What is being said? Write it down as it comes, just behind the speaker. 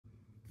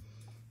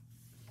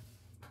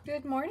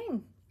Good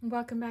morning.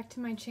 Welcome back to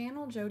my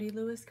channel, Jody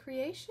Lewis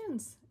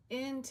Creations.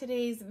 In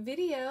today's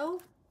video,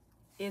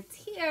 it's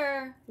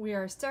here. We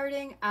are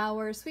starting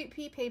our Sweet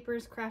Pea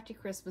Papers Crafty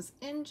Christmas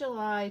in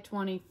July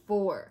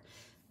 24.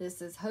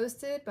 This is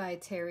hosted by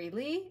Terry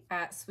Lee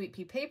at Sweet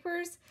Pea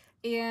Papers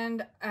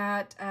and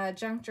at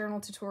Junk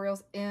Journal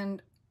Tutorials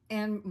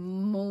and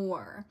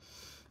more.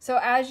 So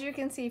as you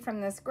can see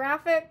from this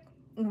graphic,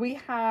 we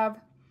have,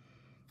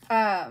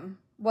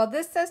 well,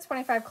 this says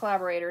 25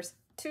 collaborators.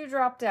 2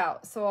 dropped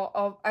out,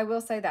 so I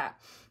will say that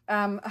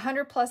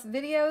 100 plus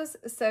videos.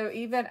 So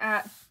even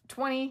at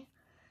 20,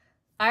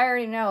 I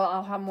already know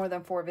I'll have more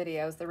than 4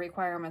 videos. The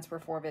requirements were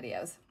 4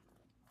 videos.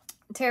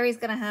 Terry's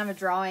gonna have a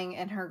drawing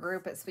in her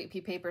group at Sweet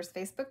Pea Papers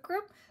Facebook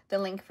group. The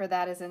link for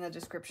that is in the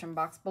description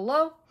box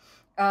below.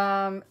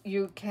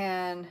 You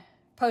can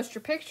post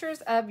your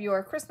pictures of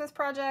your Christmas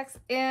projects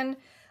in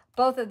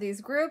both of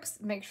these groups.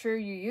 Make sure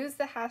you use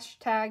the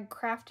hashtag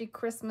Crafty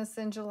Christmas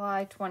in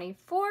July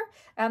 24,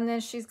 and then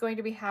she's going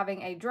to be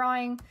having a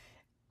drawing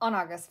on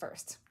August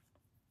 1st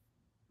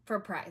for a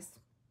prize.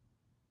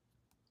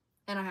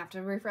 And I have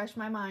to refresh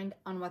my mind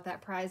on what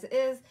that prize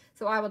is,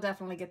 so I will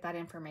definitely get that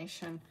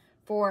information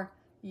for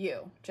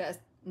you, just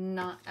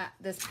not at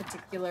this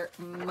particular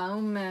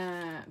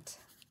moment.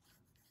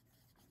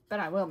 But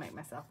I will make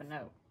myself a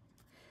note.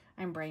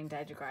 I'm brain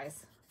dead, you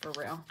guys, for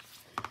real.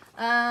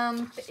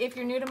 If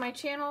you're new to my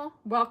channel,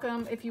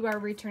 welcome. If you are a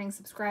returning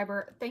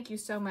subscriber, thank you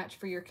so much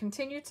for your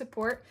continued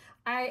support.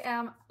 I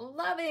am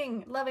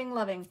loving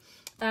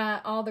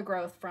all the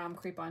growth from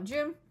Creep on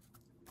June.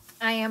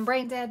 I am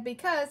brain dead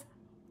because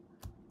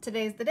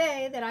today's the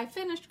day that I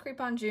finished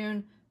Creep on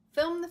June,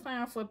 filmed the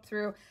final flip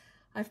through.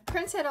 I've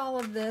printed all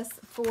of this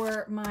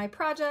for my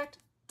project,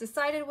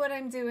 decided what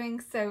I'm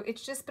doing, so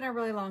it's just been a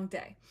really long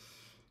day.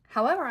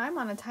 However, I'm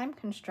on a time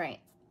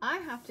constraint. I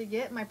have to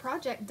get my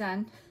project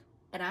done,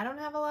 and I don't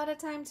have a lot of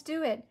time to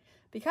do it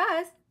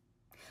because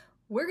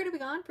we're going to be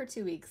gone for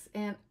 2 weeks,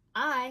 and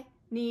I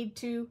need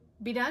to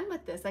be done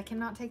with this. I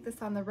cannot take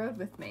this on the road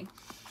with me.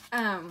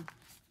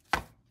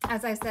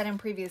 As I said in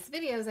previous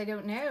videos, I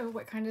don't know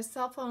what kind of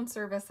cell phone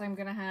service I'm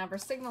going to have or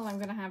signal I'm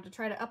going to have to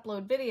try to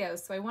upload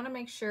videos, so I want to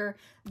make sure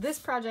this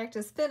project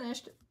is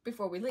finished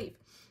before we leave.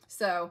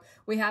 So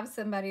we have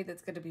somebody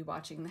that's going to be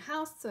watching the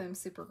house, so I'm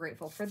super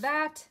grateful for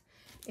that.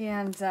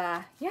 And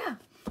yeah,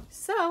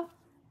 so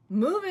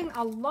moving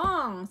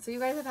along. So you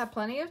guys have had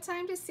plenty of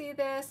time to see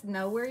this,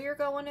 know where you're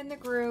going in the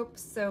group,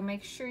 so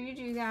make sure you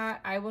do that.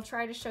 I will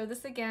try to show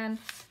this again,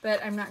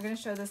 but I'm not going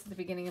to show this at the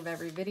beginning of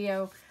every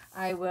video.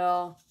 I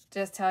will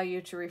just tell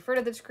you to refer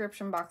to the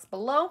description box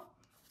below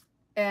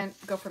and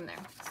go from there.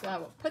 So I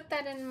will put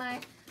that in my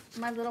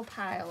little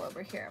pile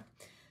over here.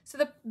 So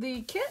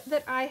the kit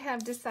that I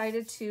have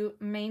decided to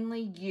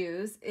mainly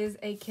use is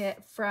a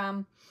kit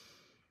from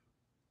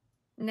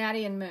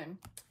Natty and Moon,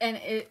 and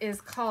it is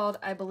called,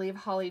 I believe,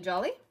 Holly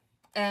Jolly,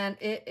 and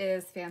it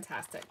is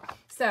fantastic.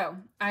 So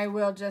I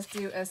will just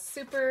do a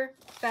super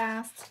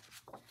fast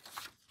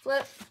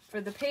flip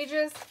for the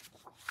pages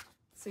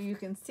so you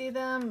can see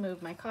them.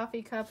 Move my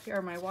coffee cup here,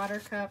 or my water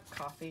cup.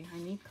 Coffee, I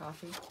need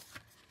coffee.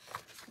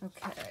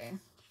 Okay.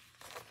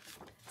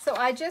 So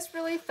I just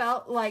really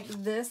felt like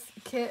this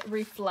kit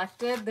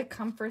reflected the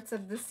comforts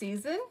of the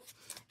season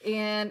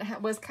and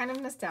was kind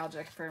of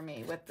nostalgic for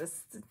me with the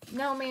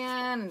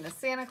snowman and the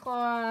Santa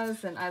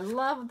Claus, and I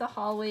love the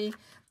holly.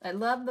 I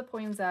love the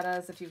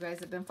poinsettias. If you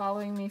guys have been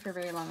following me for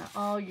very long at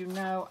all, you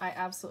know I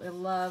absolutely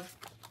love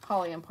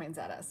holly and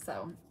poinsettias.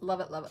 So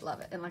love it, love it,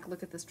 love it. And like,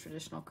 look at this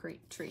traditional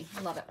tree.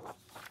 Love it.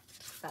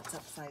 That's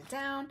upside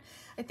down.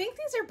 I think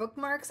these are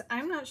bookmarks.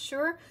 I'm not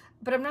sure,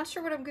 but I'm not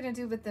sure what I'm going to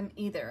do with them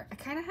either. I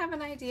kind of have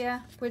an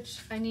idea, which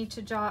I need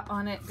to jot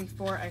on it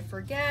before I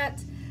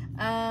forget.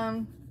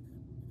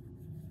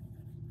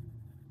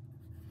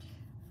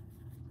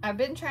 I've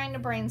been trying to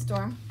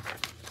brainstorm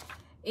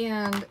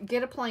and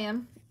get a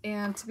plan,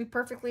 and to be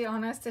perfectly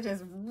honest, it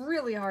is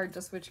really hard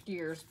to switch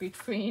gears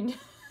between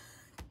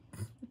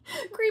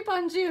Creep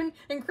on June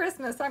and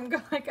Christmas. I'm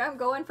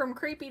going from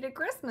creepy to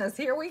Christmas.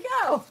 Here we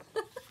go.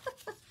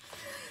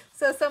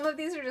 So some of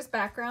these are just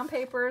background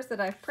papers that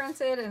I've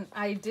printed, and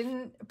I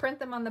didn't print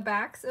them on the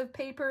backs of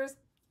papers,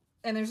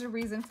 and there's a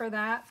reason for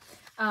that,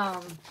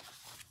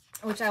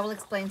 which I will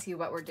explain to you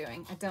what we're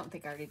doing. I don't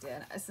think I already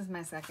did. This is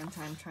my second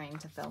time trying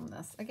to film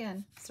this.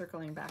 Again,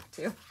 circling back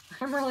to,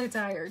 I'm really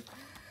tired.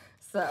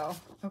 So,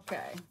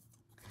 okay.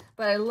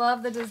 But I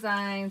love the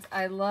designs.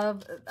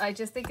 I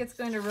just think it's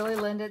going to really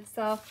lend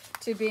itself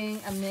to being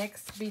a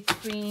mix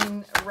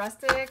between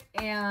rustic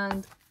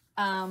and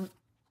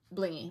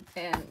blingy,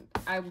 and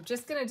I'm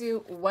just gonna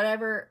do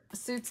whatever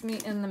suits me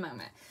in the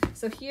moment.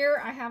 So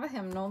here I have a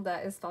hymnal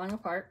that is falling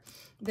apart.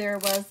 There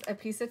was a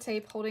piece of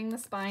tape holding the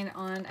spine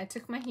on. I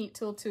took my heat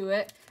tool to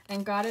it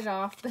and got it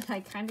off, but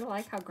I kind of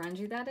like how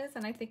grungy that is,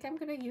 and I think I'm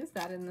gonna use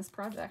that in this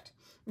project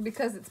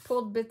because it's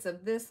pulled bits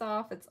of this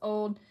off. It's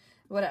old,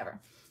 whatever.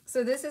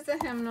 So this is a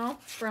hymnal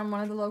from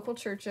one of the local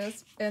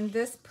churches, and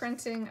this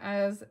printing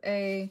as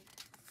a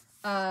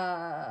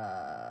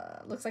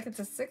looks like it's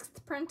a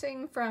 6th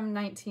printing from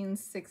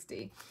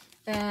 1960.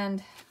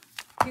 And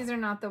these are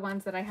not the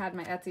ones that I had in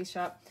my Etsy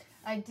shop.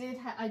 I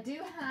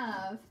do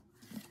have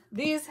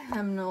these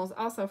hymnals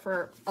also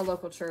for a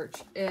local church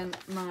in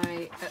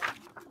my,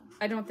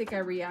 I don't think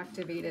I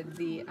reactivated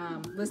the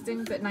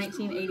listing, but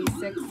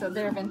 1986, so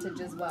they're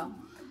vintage as well.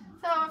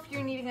 So if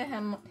you're needing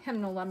a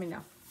hymnal, let me know.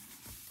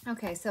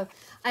 Okay, so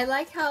I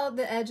like how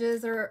the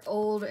edges are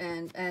old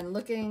and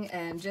looking,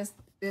 and just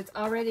it's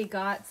already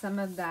got some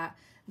of that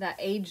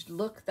aged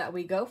look that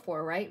we go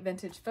for, right?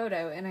 Vintage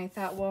photo. And I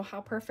thought, well,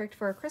 how perfect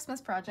for a Christmas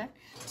project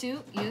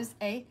to use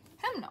a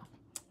hymnal.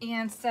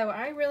 And so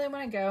I really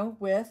want to go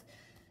with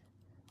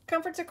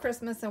Comforts of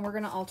Christmas, and we're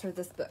going to alter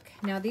this book.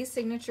 Now these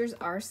signatures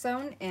are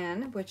sewn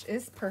in, which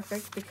is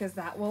perfect because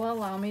that will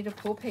allow me to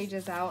pull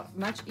pages out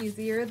much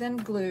easier than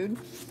glued.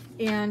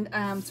 And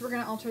so we're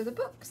going to alter the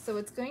book. So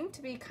it's going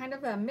to be kind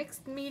of a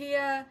mixed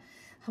media,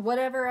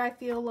 whatever I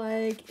feel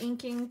like,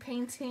 inking,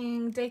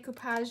 painting,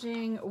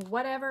 decoupaging,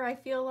 whatever I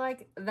feel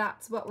like,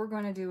 that's what we're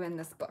going to do in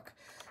this book.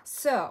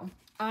 So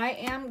I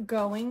am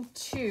going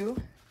to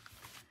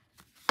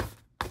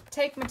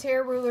take my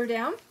tear ruler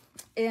down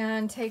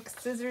and take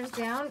scissors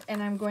down,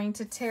 and I'm going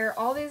to tear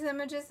all these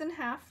images in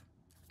half.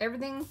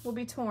 Everything will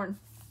be torn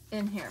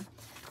in here,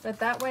 but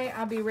that way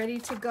I'll be ready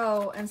to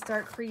go and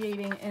start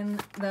creating in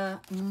the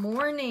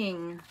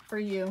morning for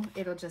you.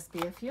 It'll just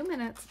be a few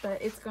minutes,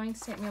 but it's going to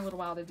take me a little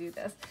while to do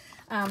this.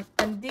 And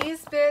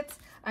these bits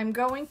I'm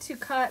going to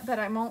cut, but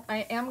I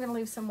am going to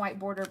leave some white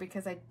border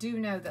because I do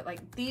know that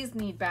like these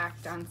need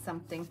backed on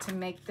something to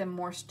make them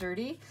more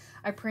sturdy.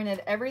 I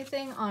printed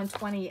everything on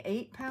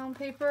 28-pound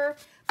paper.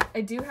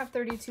 I do have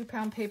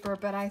 32-pound paper,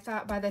 but I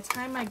thought by the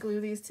time I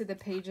glue these to the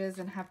pages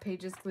and have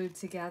pages glued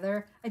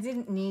together, I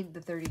didn't need the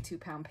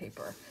 32-pound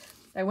paper.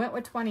 I went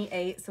with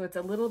 28, so it's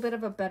a little bit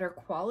of a better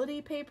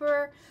quality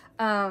paper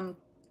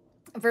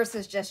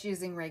versus just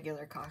using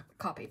regular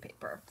copy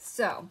paper.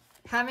 So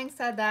having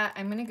said that,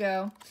 I'm gonna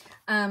go.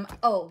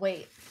 Oh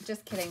wait,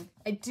 just kidding.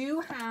 I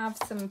do have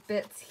some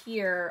bits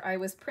here. I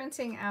was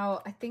printing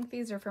out, I think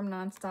these are from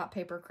Nonstop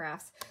Paper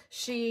Crafts.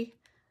 She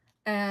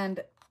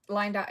and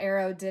Line Dot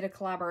Arrow did a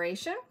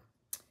collaboration.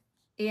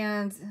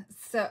 And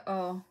so,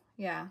 oh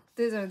yeah,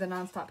 these are the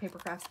Nonstop Paper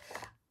Crafts.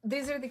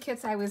 These are the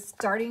kits I was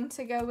starting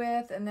to go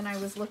with, and then I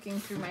was looking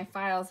through my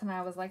files and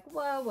I was like,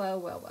 whoa, whoa,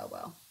 whoa, whoa,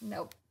 whoa.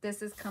 Nope,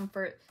 this is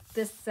comfort.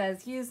 This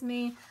says use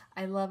me.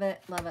 I love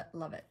it, love it,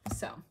 love it.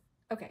 So,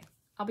 okay,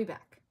 I'll be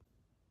back.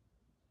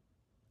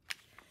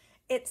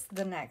 It's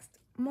the next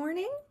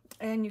morning,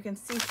 and you can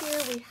see here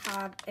we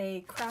have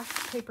a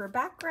craft paper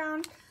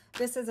background.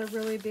 This is a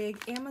really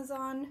big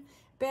Amazon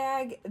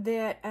bag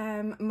that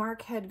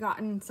Mark had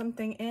gotten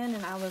something in,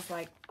 and I was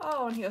like,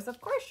 oh, and he goes, of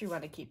course you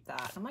want to keep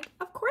that. I'm like,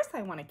 of course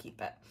I want to keep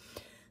it.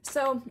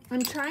 So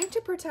I'm trying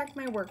to protect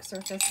my work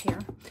surface here.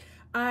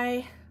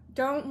 I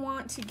don't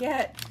want to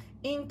get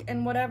ink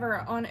and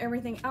whatever on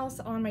everything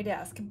else on my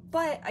desk,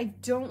 but I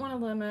don't want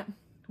to limit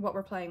what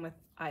we're playing with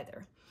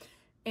either.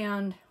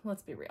 And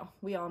let's be real,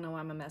 we all know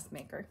I'm a mess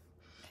maker.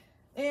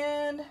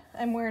 And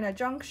I'm wearing a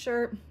junk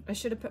shirt. I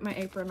should have put my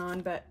apron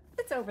on, but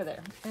it's over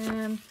there.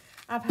 And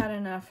I've had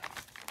enough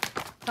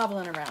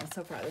hobbling around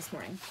so far this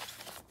morning.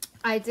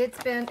 I did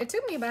spend, it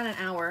took me about an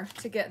hour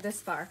to get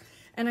this far.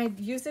 And I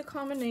used a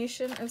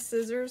combination of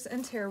scissors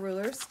and tear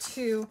rulers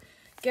to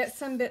get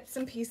some bits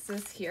and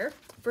pieces here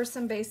for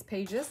some base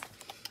pages.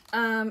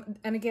 And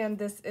again,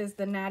 this is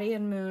the Natty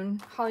and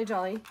Moon Holly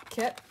Jolly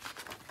kit.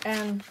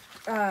 And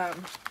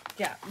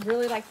yeah,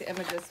 really like the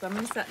images. So I'm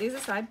going to set these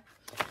aside.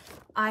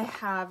 I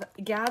have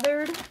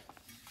gathered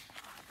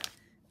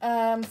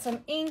some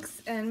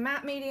inks and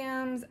matte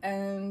mediums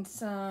and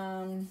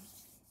some,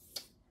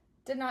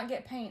 did not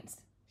get paints.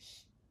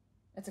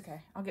 It's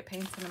okay. I'll get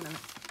paints in a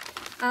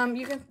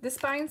minute. The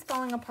spine's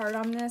falling apart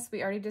on this.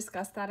 We already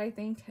discussed that, I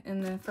think,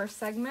 in the first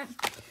segment.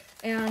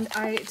 And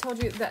I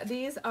told you that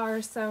these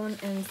are sewn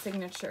in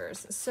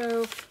signatures.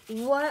 So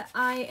what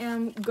I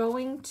am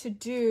going to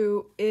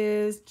do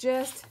is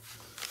just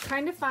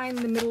kind of find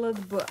the middle of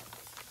the book.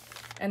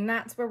 And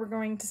that's where we're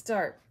going to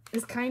start,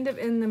 is kind of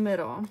in the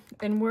middle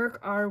and work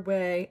our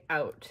way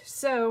out.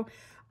 So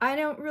I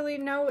don't really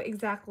know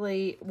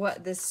exactly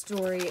what this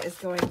story is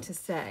going to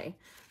say,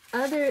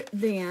 other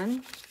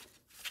than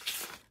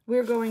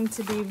we're going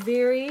to be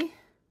very,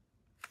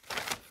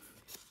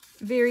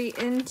 very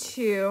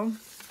into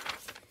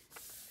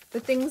the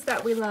things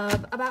that we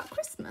love about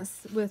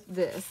Christmas with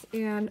this.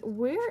 And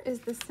where is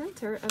the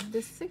center of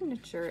this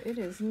signature? It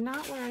is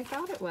not where I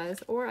thought it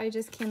was, or I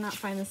just cannot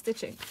find the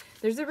stitching.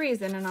 There's a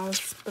reason, and I'll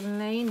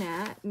explain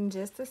it in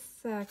just a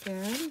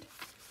second.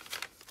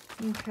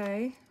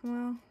 Okay,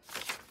 well,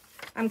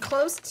 I'm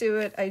close to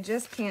it. I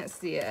just can't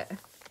see it.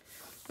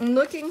 I'm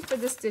looking for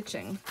the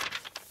stitching.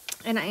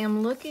 And I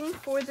am looking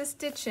for the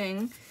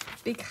stitching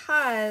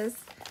because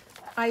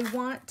I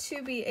want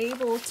to be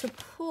able to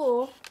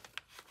pull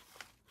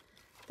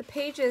the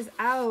pages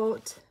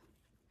out.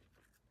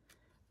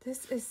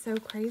 This is so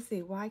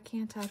crazy. Why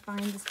can't I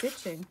find the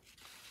stitching?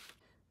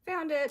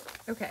 Found it.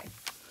 Okay.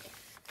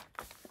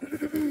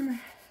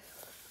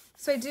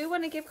 So I do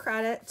want to give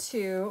credit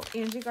to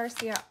Angie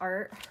Garcia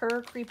Art,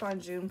 her Creep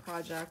on June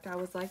project. I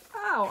was like,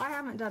 oh, I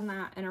haven't done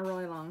that in a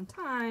really long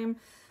time.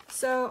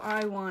 So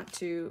I want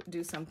to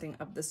do something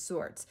of the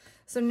sorts.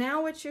 So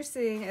now what you're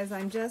seeing is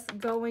I'm just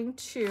going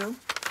to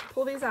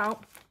pull these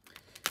out.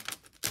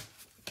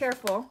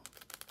 Careful.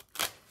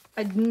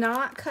 I'm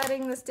not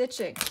cutting the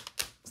stitching,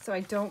 so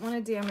I don't want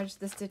to damage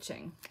the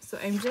stitching. So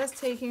I'm just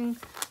taking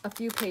a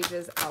few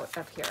pages out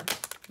of here,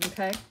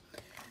 okay?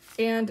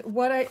 And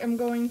what I am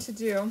going to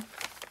do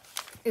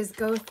is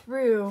go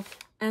through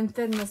and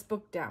thin this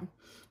book down.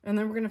 And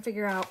then we're going to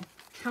figure out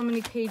how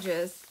many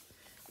pages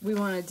we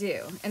want to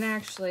do. And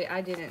actually,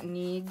 I didn't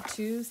need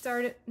to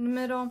start it in the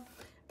middle,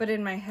 but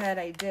in my head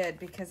I did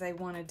because I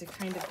wanted to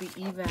kind of be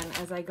even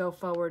as I go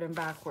forward and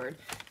backward.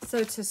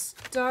 So to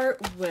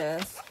start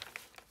with,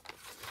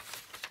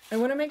 I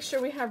want to make sure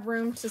we have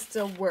room to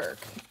still work,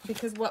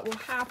 because what will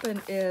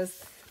happen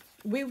is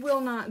we will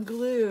not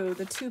glue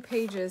the 2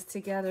 pages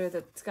together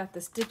that's got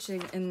the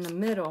stitching in the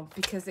middle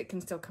because it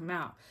can still come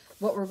out.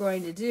 What we're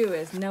going to do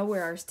is know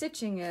where our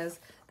stitching is,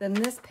 then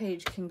this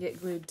page can get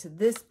glued to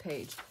this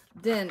page.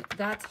 Then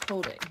that's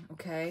holding,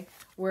 okay?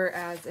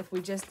 Whereas if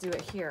we just do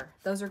it here,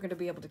 those are going to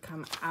be able to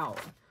come out.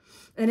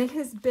 And it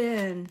has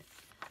been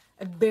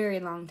a very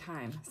long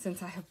time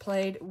since I have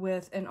played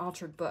with an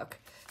altered book.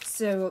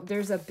 So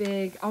there's a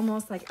big,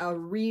 almost like a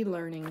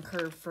relearning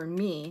curve for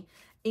me.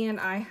 And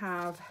I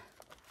have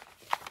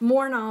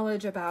more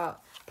knowledge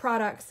about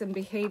products and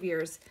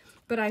behaviors,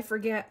 but I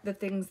forget the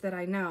things that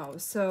I know.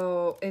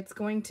 So it's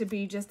going to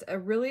be just a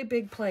really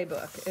big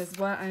playbook is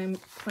what I'm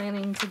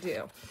planning to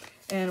do.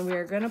 And we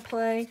are going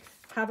to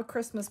have a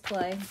Christmas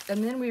play,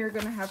 and then we are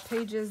going to have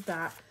pages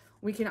that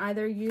we can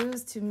either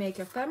use to make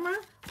ephemera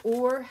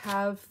or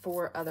have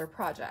for other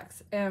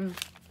projects. And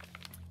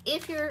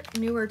if you're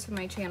newer to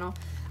my channel,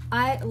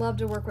 I love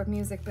to work with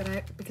music,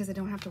 because I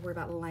don't have to worry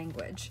about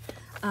language.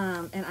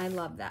 And I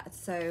love that.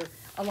 So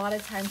a lot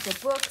of times with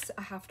books,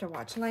 I have to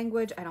watch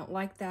language. I don't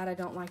like that. I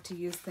don't like to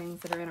use things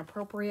that are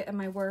inappropriate in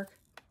my work.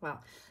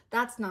 Well,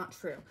 that's not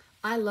true.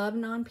 I love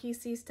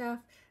non-PC stuff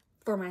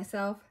for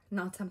myself,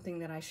 not something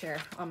that I share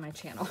on my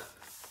channel.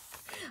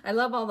 I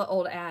love all the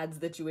old ads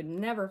that you would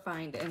never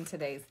find in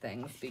today's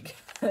things because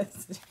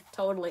it's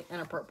totally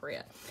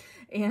inappropriate.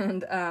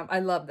 And I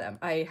love them.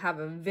 I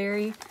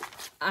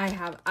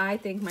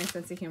think my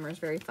sense of humor is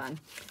very fun,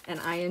 and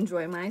I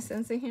enjoy my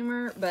sense of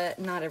humor, but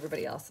not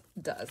everybody else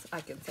does.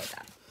 I can say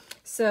that.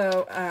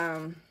 So,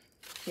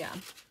 yeah.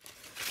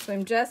 So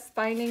I'm just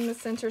finding the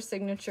center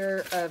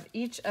signature of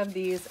each of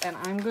these, and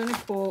I'm going to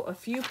pull a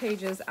few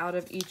pages out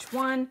of each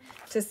one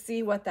to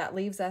see what that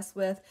leaves us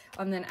with.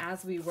 And then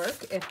as we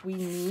work, if we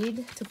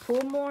need to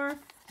pull more,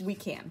 we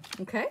can,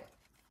 okay?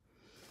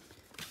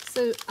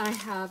 So I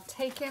have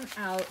taken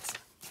out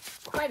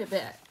quite a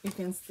bit, you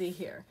can see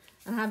here.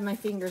 I have my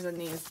fingers in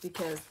these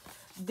because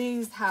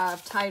these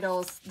have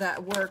titles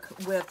that work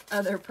with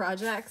other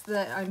projects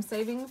that I'm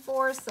saving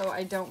for, so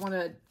I don't want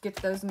to get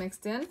those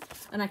mixed in,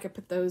 and I could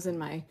put those in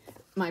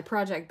my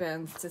project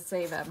bins to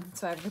save them.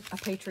 So I have a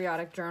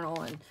patriotic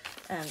journal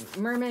and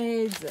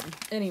mermaids, and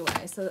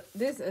anyway, so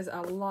this is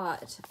a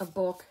lot of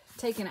bulk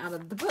taken out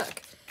of the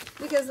book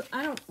because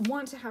I don't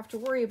want to have to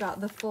worry about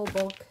the full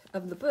bulk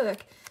of the book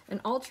and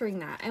altering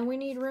that, and we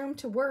need room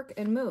to work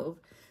and move.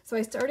 So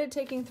I started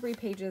taking 3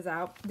 pages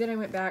out, then I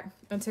went back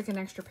and took an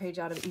extra page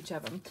out of each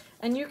of them.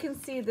 And you can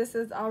see this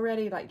is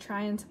already like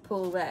trying to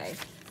pull away.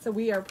 So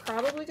we are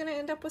probably going to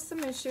end up with some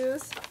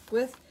issues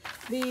with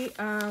the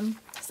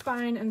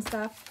spine and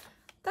stuff.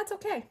 That's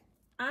okay.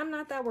 I'm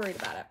not that worried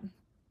about it.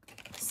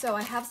 So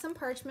I have some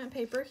parchment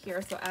paper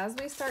here. So as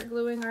we start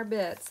gluing our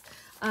bits,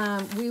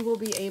 we will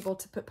be able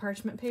to put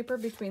parchment paper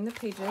between the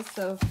pages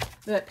so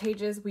that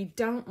pages we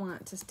don't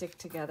want to stick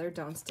together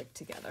don't stick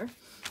together.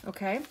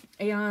 Okay,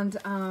 and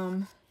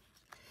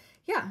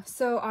yeah,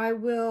 so I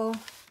will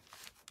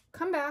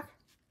come back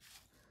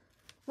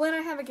when I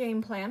have a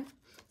game plan.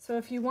 So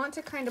if you want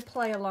to kind of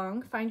play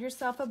along, find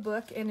yourself a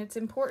book, and it's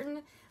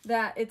important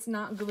that it's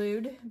not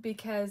glued,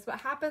 because what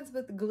happens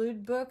with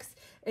glued books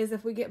is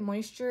if we get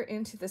moisture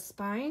into the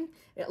spine,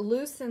 it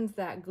loosens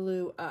that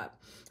glue up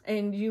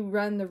and you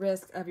run the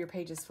risk of your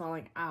pages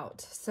falling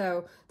out.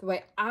 So the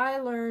way I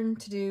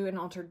learned to do an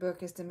altered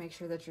book is to make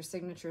sure that your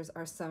signatures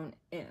are sewn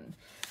in.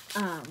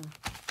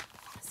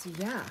 So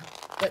yeah,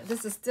 but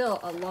this is still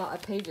a lot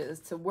of pages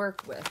to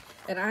work with,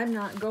 and I'm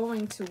not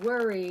going to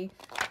worry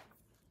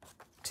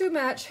too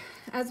much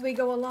as we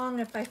go along.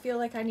 If I feel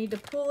like I need to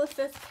pull a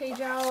 5th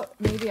page out,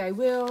 maybe I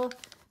will.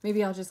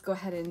 Maybe I'll just go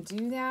ahead and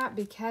do that,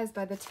 because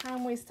by the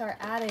time we start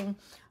adding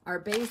our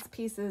base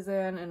pieces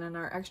in and then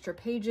our extra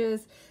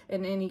pages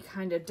and any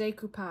kind of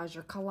decoupage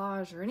or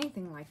collage or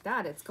anything like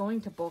that, it's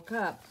going to bulk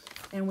up.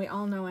 And we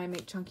all know I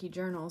make chunky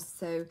journals,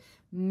 so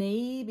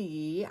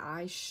maybe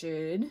I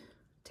should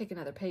take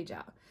another page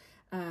out.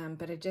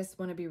 But I just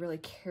want to be really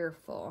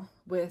careful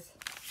with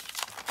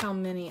how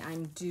many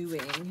I'm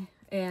doing.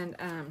 And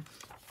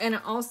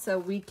it also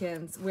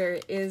weakens where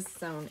it is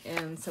sewn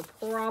in, so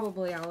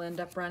probably I'll end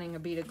up running a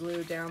bead of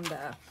glue down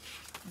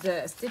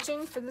the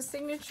stitching for the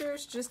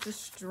signatures just to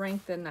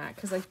strengthen that,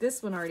 because like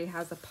this one already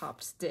has a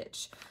popped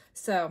stitch.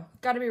 So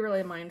got to be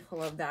really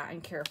mindful of that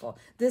and careful.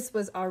 This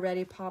was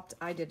already popped.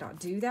 I did not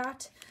do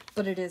that,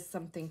 but it is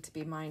something to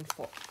be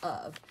mindful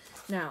of.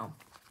 Now,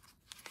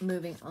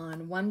 moving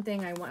on. One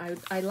thing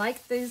I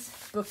like these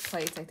book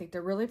plates. I think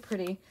they're really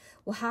pretty.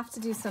 We'll have to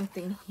do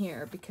something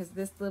here because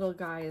this little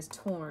guy is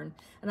torn.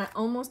 And I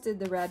almost did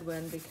the red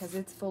one because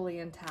it's fully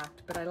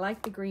intact, but I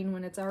like the green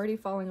one. It's already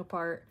falling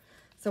apart,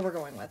 so we're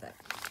going with it.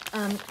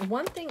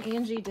 One thing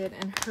Angie did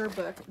in her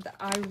book that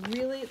I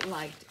really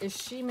liked is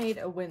she made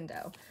a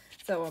window.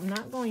 So I'm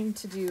not going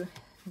to do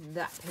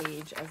that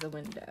page as a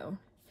window.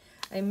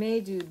 I may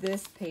do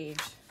this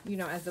page, you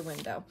know, as a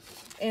window.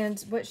 And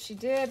what she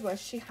did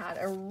was she had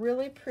a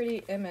really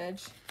pretty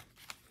image.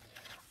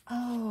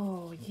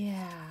 Oh,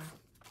 yeah.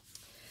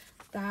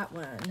 That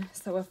one.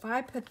 So if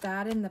I put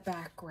that in the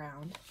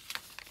background,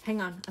 hang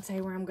on, I'll tell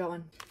you where I'm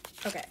going.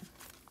 Okay.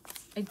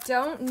 I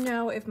don't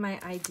know if my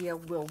idea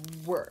will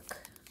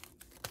work,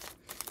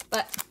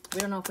 but we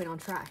don't know if we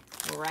don't try,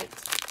 right?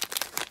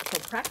 So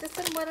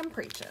practicing what I'm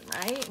preaching,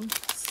 right?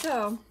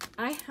 So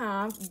I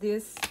have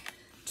this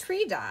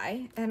tree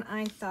die, and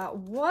I thought,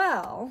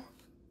 well,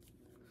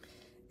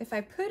 if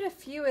I put a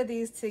few of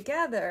these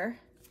together,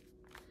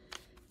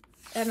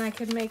 and I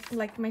could make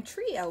like my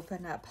tree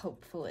open up,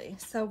 hopefully.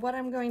 So what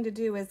I'm going to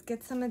do is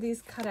get some of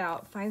these cut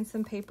out, find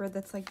some paper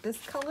that's like this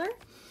color,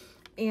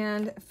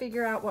 and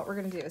figure out what we're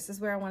gonna do. This is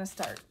where I wanna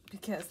start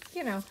because,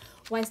 you know,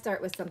 why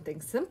start with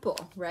something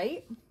simple,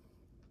 right?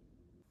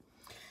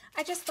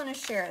 I just wanna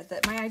share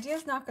that my idea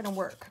is not gonna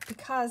work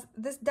because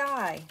this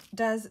die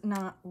does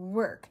not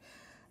work.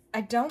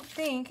 I don't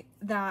think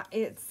that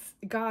it's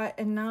got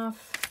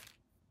enough,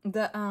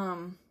 the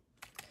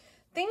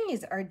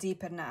thingies are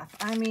deep enough.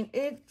 I mean,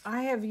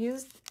 I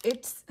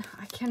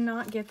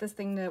cannot get this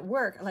thing to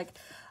work. Like,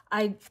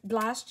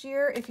 last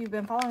year, if you've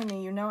been following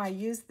me, you know I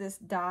used this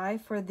die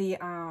for the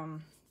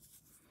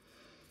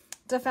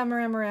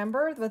December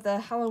with the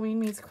Halloween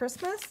meets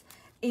Christmas,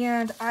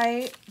 and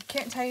I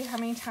can't tell you how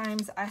many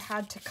times I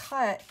had to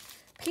cut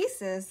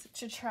pieces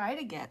to try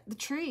to get the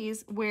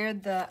trees where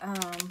the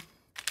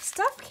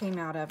stuff came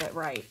out of it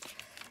right.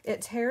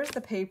 It tears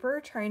the paper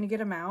trying to get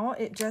them out.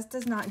 It just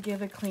does not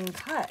give a clean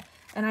cut.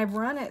 And I've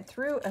run it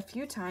through a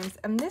few times,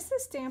 and this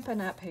is Stampin'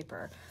 Up!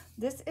 Paper.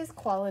 This is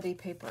quality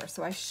paper,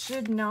 so I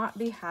should not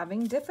be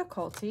having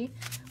difficulty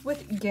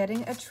with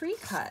getting a tree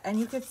cut. And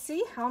you could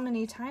see how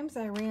many times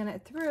I ran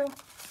it through.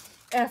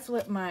 I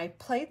flipped my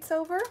plates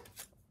over.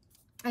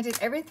 I did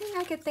everything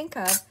I could think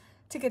of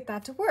to get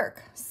that to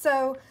work.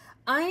 So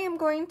I am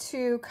going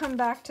to come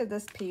back to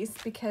this piece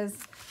because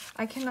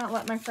I cannot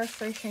let my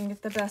frustration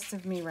get the best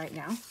of me right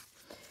now.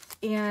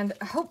 And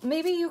I hope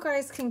maybe you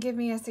guys can give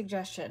me a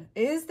suggestion.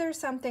 Is there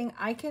something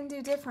I can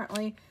do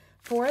differently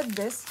for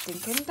this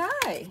stinking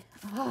die?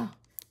 Oh,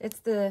 it's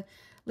the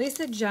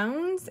Lisa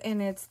Jones,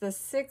 and it's the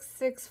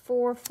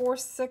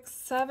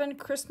 664467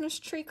 Christmas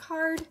tree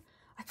card.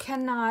 I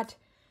cannot,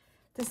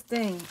 this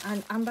thing,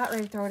 I'm about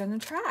ready to throw it in the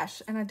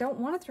trash, and I don't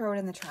want to throw it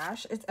in the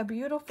trash. It's a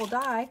beautiful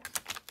die,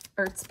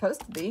 or it's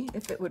supposed to be,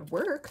 if it would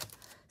work.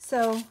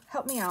 So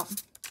help me out.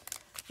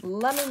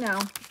 Let me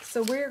know.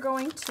 So we're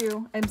going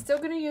to, I'm still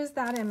going to use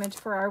that image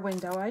for our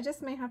window. I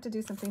just may have to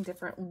do something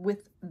different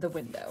with the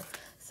window.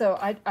 So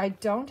I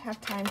don't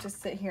have time to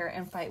sit here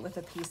and fight with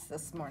a piece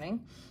this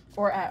morning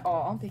or at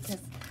all,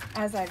 because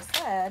as I've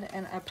said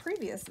in a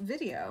previous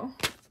video,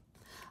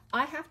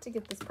 I have to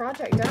get this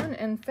project done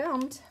and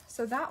filmed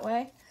so that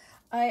way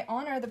I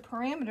honor the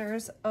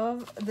parameters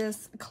of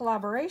this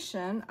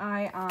collaboration.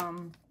 I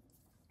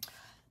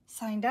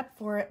signed up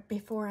for it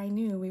before I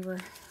knew we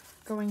were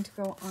going to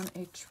go on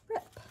a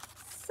trip.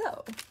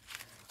 So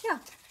yeah,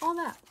 all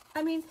that.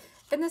 I mean,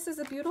 and this is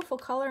a beautiful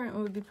color and it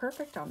would be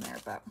perfect on there,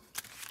 but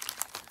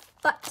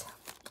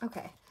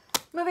okay,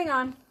 moving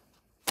on.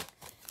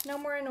 No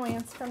more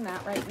annoyance from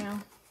that right now.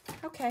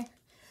 Okay,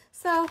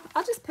 so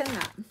I'll just pin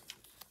that.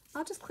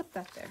 I'll just clip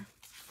that there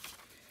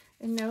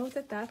and know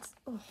that that's,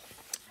 oh,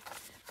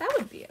 that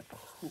would be a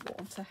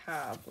cool to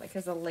have like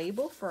as a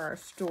label for our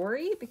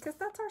story, because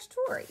that's our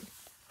story.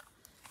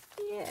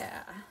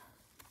 Yeah.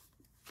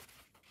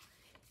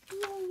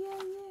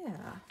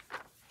 Yeah.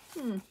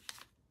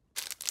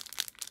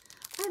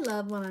 I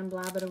love when I'm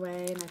blabbing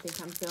away and I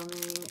think I'm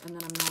filming and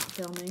then I'm not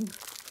filming.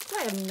 So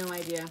I have no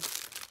idea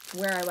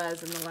where I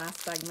was in the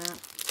last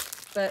segment.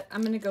 But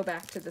I'm going to go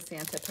back to the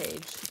Santa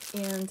page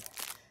and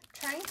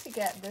trying to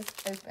get this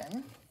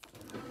open.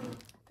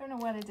 I don't know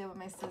what I did with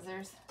my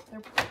scissors.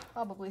 They're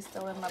probably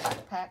still in my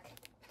backpack.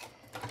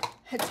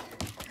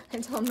 I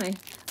told my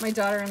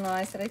daughter-in-law,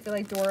 I said, I feel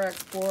like Dora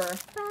Explorer.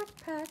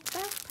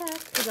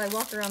 Backpack, because I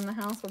walk around the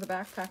house with a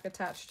backpack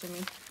attached to me.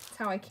 That's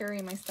how I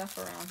carry my stuff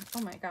around.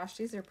 Oh my gosh,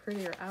 these are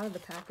prettier out of the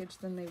package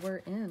than they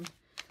were in.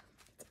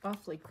 It's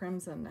awfully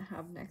crimson to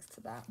have next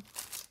to that.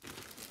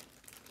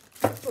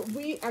 But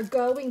we are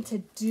going to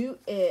do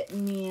it,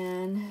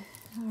 man.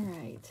 All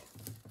right.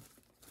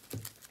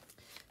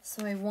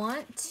 So I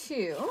want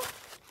to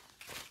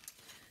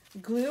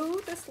glue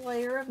this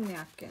layer of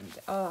napkin.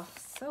 Oh,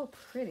 so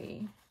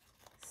pretty.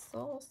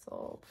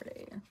 So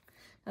pretty.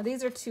 Now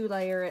these are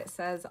 2-layer. It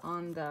says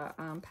on the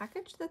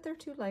package that they're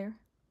 2-layer.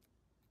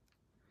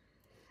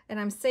 And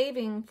I'm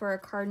saving for a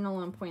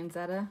cardinal and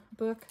poinsettia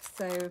book.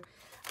 So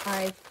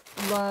I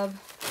just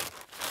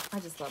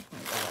love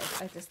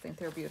poinsettias. I just think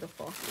they're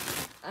beautiful.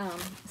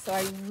 So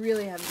I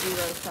really have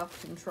zero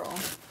self-control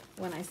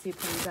when I see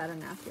poinsettia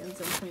napkins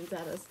and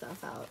poinsettia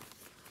stuff out.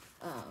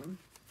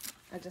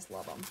 I just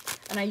love them.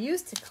 And I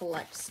used to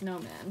collect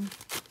snowmen.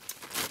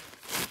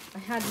 I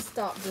had to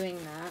stop doing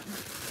that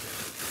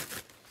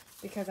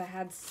because I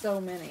had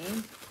so many.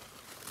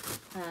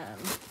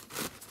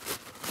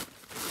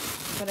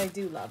 But I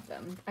do love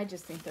them. I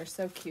just think they're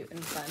so cute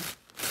and fun.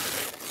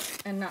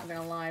 And not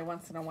gonna lie,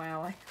 once in a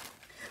while I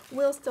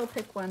will still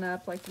pick one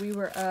up. Like we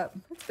were up,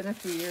 it's been a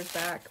few years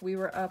back, we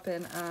were up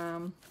in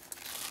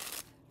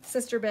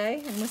Sister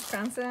Bay in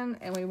Wisconsin,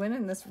 and we went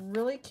in this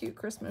really cute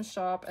Christmas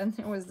shop, and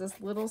there was this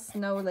little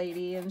snow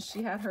lady, and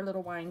she had her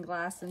little wine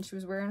glass, and she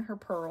was wearing her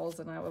pearls,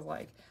 and I was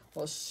like,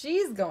 well,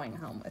 she's going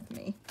home with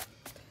me.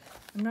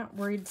 I'm not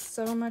worried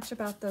so much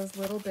about those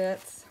little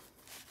bits.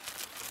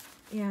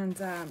 And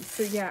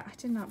so yeah, I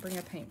did not bring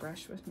a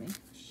paintbrush with me.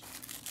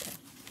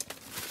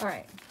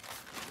 Okay.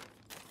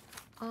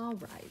 All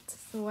right,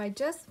 so I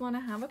just want to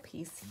have a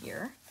piece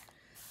here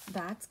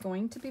that's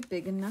going to be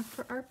big enough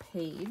for our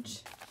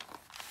page.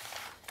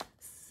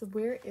 So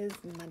where is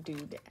my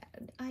doodad?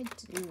 I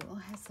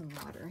have some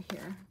water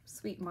here.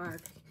 Sweet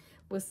Mark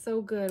was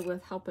so good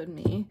with helping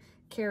me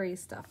carry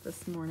stuff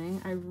this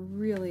morning. I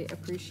really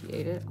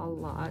appreciate it a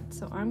lot.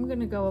 So I'm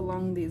gonna go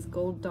along these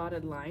gold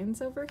dotted lines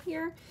over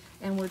here,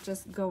 and we're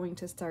just going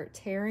to start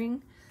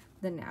tearing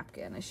the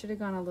napkin. I should have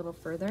gone a little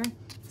further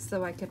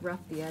so I could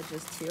rough the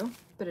edges too,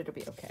 but it'll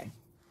be okay.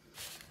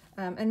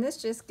 And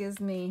this just gives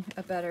me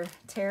a better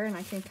tear, and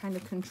I can kind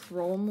of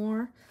control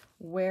more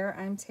where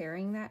I'm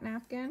tearing that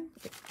napkin.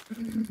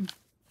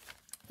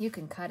 You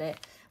can cut it,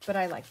 but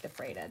I like the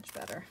frayed edge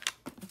better.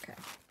 Okay.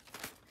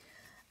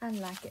 I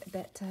like it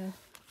better.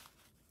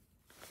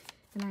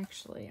 And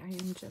actually, I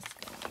am just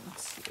going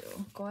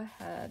to go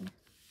ahead.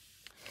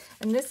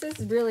 And this is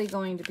really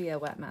going to be a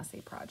wet,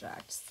 messy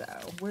project. So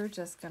we're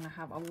just going to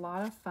have a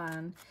lot of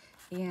fun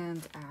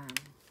and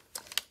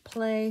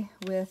play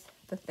with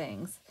the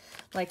things.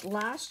 Like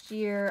last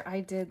year,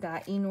 I did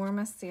that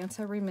enormous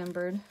Santa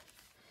Remembered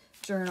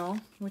journal,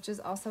 which is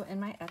also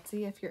in my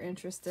Etsy if you're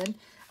interested.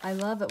 I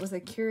love it. Was a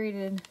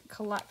curated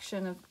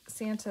collection of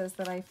Santas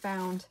that I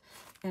found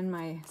in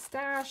my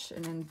stash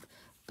and in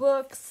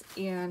books,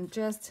 and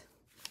just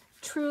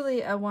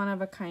truly a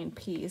one-of-a-kind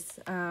piece.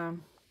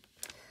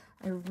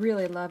 I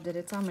really loved it.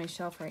 It's on my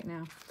shelf right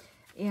now.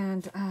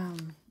 And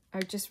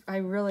I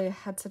really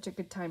had such a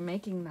good time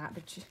making that.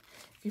 But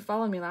if you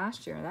followed me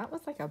last year, that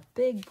was like a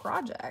big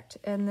project.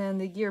 And then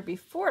the year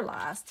before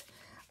last,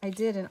 I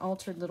did an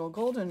altered little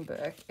golden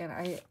book, and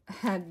I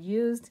had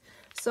used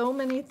so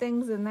many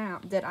things in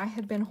that I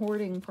had been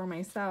hoarding for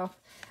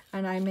myself.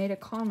 And I made a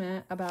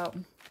comment about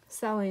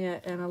selling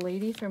it, and a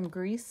lady from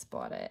Greece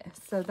bought it.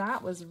 So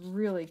that was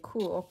really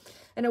cool.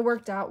 And it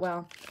worked out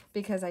well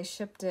because I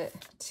shipped it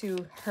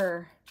to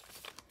her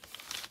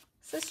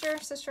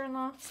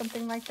sister-in-law,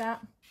 something like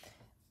that,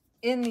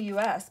 in the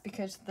US,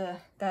 because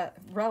that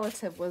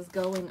relative was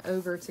going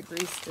over to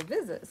Greece to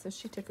visit. So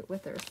she took it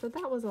with her. So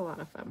that was a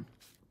lot of fun.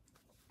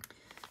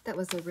 That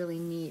was a really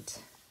neat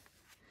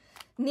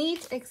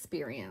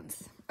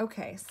experience.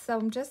 Okay, so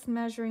I'm just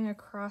measuring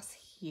across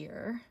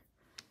here.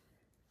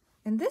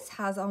 And this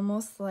has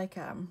almost like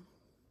I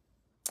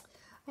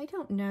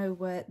don't know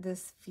what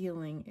this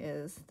feeling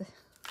is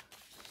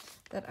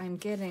that I'm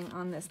getting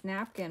on this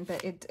napkin,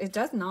 but it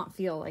does not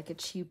feel like a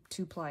cheap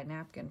 2-ply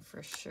napkin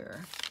for sure.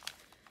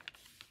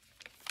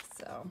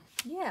 So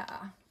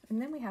yeah,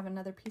 and then we have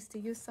another piece to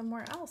use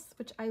somewhere else,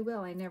 which I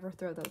will. I never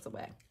throw those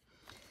away.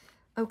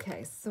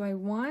 Okay, so I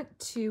want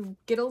to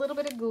get a little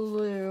bit of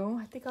glue.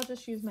 I think I'll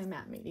just use my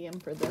matte medium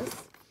for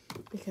this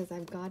because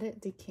I've got it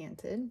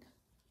decanted,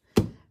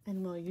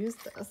 and we'll use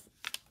this.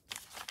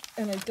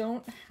 And I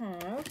don't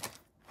have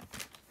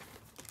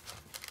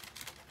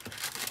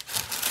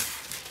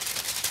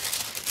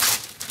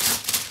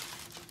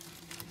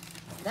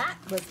that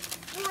was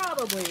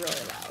probably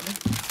really loud.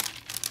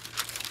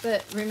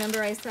 But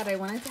remember I said I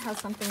wanted to have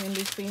something in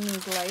between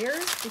these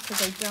layers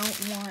because I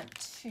don't want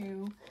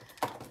to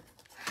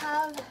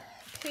have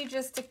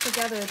pages stick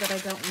together that I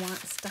don't want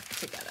stuck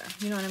together.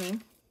 You know what I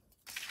mean?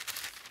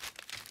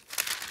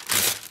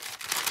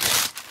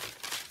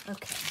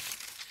 Okay.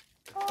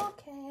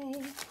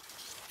 Okay.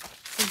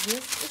 So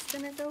this is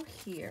going to go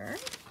here.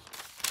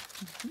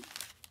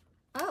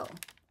 Oh,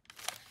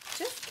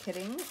 just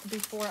kidding.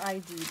 Before I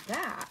do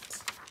that,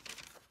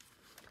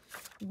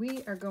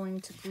 we are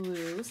going to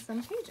glue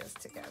some pages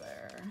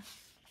together.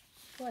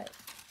 What?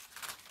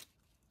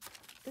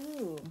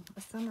 Ooh,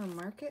 a summer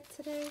market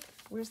today?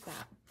 Where's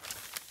that?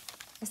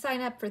 I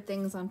sign up for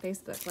things on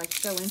Facebook, like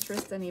show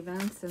interest in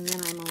events, and then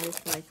I'm always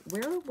like,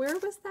 where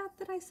was that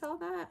I saw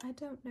that? I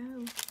don't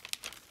know.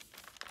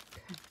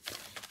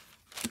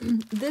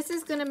 This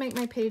is going to make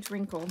my page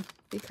wrinkle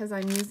because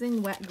I'm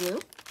using wet glue,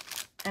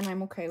 and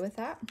I'm okay with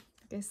that.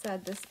 Like I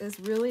said, this is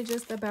really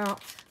just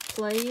about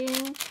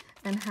playing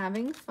and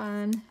having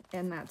fun,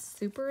 and that's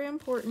super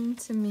important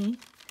to me.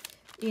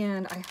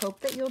 And I hope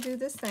that you'll do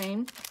the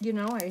same. You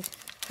know, I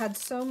had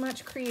so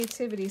much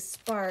creativity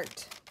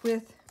sparked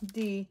with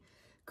the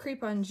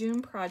Creep on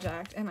June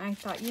project, and I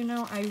thought, you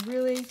know, I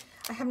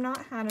have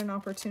not had an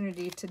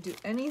opportunity to do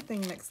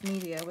anything mixed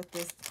media with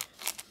this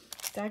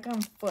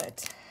daggone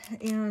foot,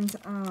 and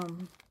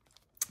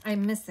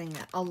I'm missing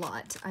it a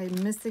lot.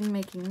 I'm missing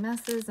making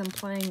messes and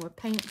playing with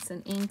paints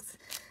and inks,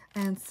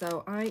 and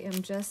so I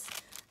am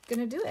just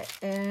gonna do it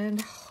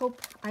and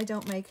hope I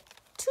don't make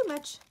too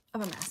much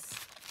of a mess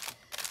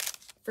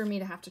for me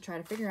to have to try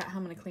to figure out how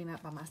I'm gonna clean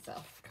up by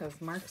myself, because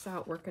Mark's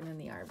out working in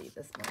the RV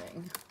this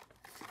morning.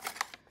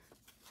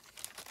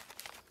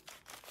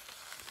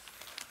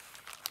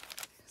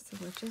 So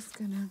we're just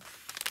gonna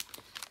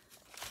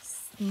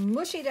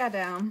smushy that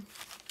down.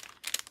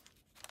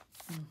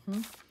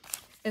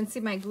 And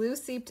see, my glue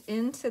seeped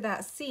into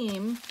that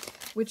seam,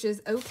 which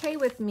is okay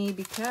with me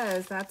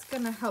because that's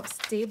gonna help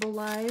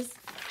stabilize.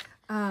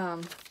 I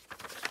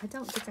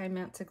don't think I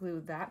meant to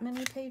glue that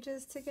many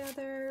pages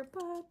together,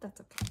 but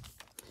that's okay.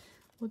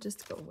 We'll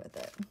just go with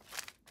it.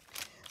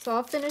 So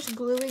I'll finish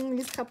gluing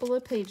these couple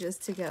of pages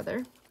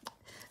together,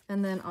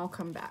 and then I'll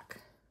come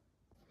back.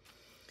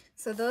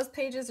 So those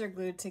pages are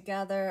glued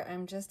together.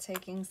 I'm just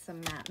taking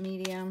some matte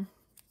medium.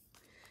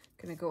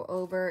 Gonna go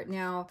over.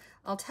 Now,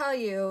 I'll tell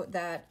you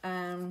that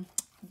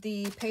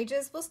the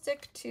pages will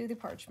stick to the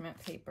parchment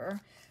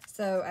paper.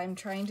 So I'm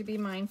trying to be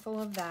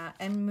mindful of that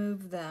and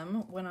move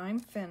them when I'm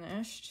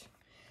finished.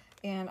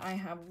 And I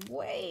have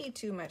way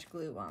too much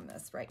glue on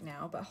this right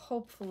now, but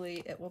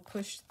hopefully it will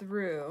push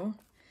through,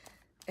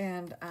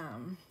 and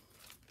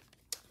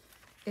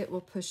it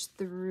will push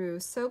through,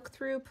 soak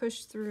through,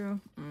 push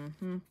through,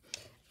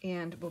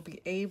 and we'll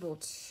be able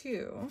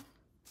to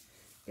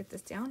get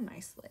this down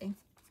nicely.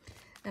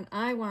 And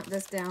I want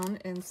this down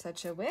in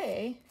such a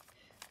way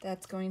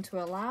that's going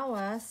to allow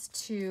us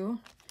to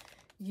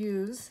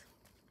use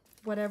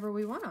whatever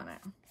we want on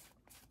it.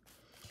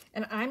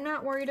 And I'm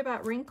not worried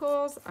about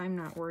wrinkles. I'm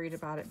not worried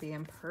about it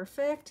being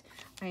perfect.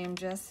 I am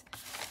just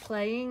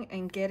playing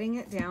and getting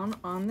it down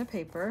on the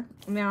paper.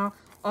 Now,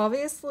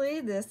 obviously,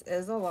 this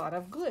is a lot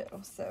of glue,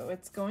 so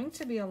it's going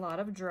to be a lot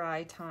of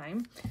dry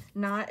time.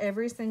 Not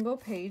every single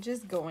page is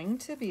going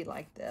to be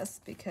like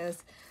this,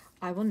 because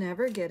I will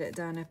never get it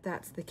done if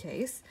that's the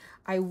case.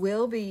 I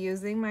will be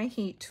using my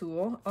heat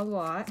tool a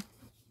lot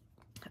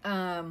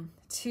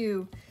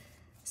to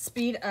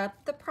speed up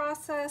the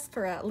process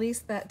for at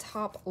least that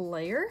top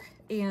layer,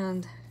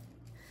 and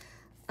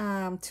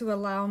to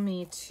allow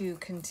me to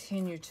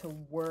continue to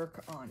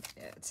work on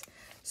it.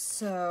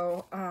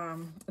 So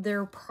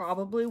there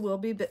probably will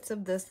be bits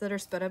of this that are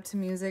sped up to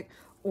music,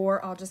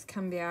 or I'll just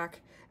come back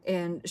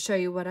and show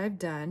you what I've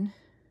done.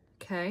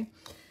 Okay,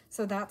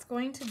 so that's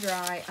going to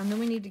dry, and then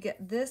we need to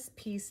get this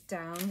piece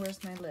down.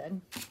 Where's my lid?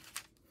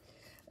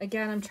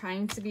 Again, I'm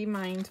trying to be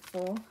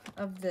mindful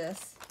of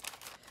this,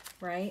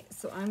 right?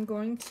 So I'm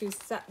going to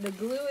set the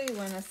gluey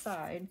one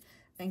aside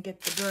and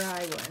get the dry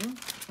one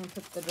and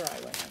put the dry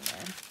one in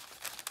there.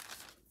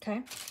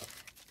 Okay,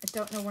 I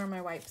don't know where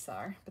my wipes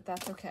are, but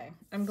that's okay.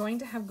 I'm going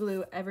to have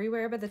glue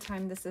everywhere by the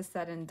time this is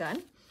said and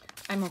done.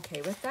 I'm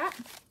okay with that.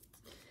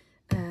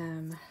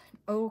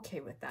 Okay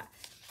with that.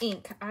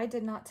 Ink. I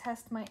did not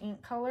test my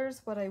ink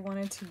colors, what I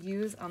wanted to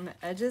use on the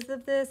edges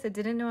of this. I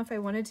didn't know if I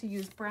wanted to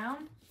use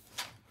brown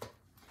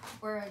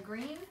or a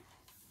green.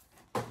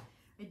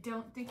 I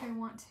don't think I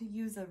want to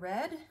use a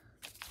red.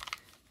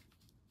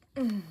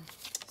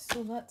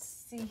 So let's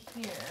see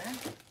here.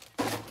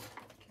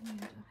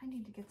 I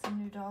need to get some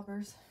new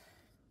daubers.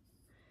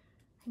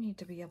 I need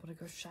to be able to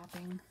go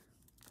shopping.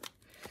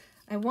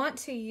 I want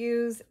to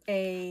use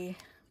a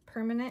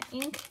permanent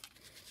ink,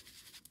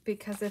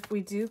 because if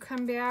we do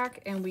come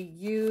back and we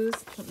use,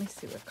 let me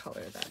see what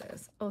color that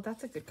is. Oh,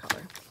 that's a good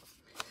color.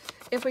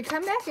 If we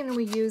come back and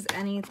we use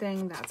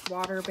anything that's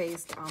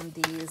water-based on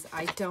these,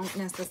 I don't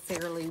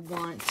necessarily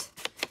want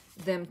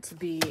them to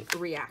be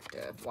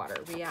reactive, water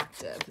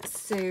reactive.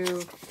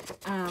 So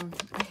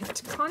I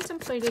had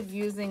contemplated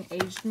using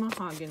aged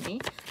mahogany,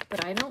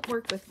 but I don't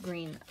work with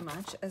green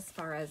much as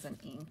far as an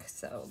ink,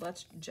 so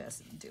let's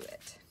just do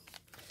it.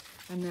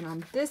 And then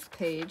on this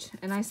page,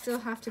 and I still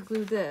have to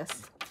glue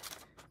this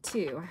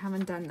too. I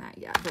haven't done that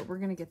yet, but we're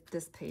gonna get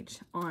this page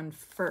on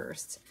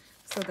first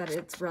so that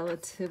it's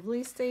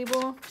relatively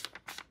stable,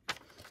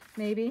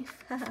 maybe.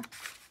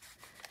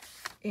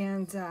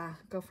 And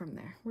go from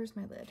there. Where's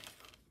my lid?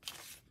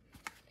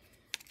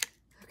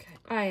 Okay,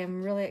 I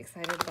am really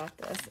excited about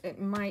this.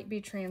 It might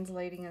be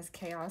translating as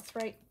chaos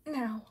right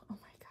now. Oh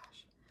my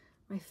gosh,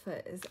 my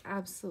foot is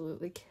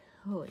absolutely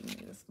killing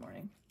me this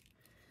morning.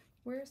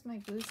 Where's my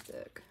glue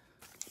stick?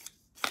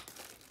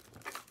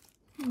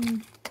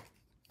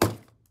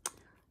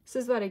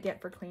 This is what I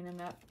get for cleaning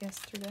up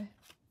yesterday.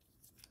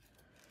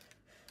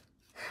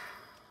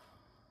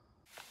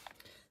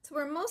 So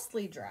we're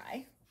mostly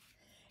dry,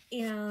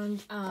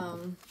 And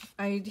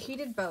I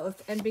heated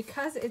both, and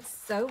because it's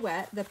so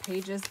wet, the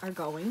pages are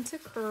going to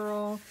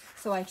curl.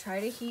 So I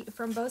try to heat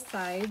from both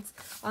sides.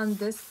 On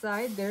this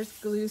side, there's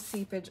glue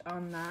seepage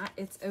on that.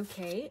 It's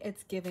okay.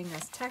 It's giving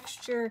us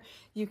texture.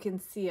 You can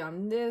see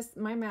on this,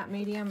 my matte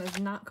medium is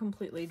not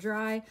completely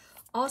dry.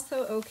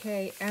 Also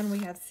okay, and we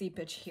have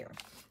seepage here.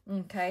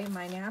 Okay,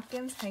 my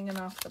napkin's hanging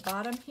off the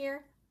bottom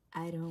here.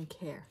 I don't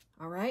care,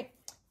 all right?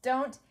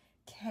 Don't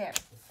care.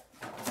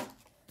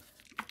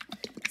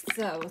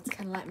 So it's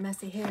kind of like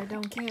messy hair,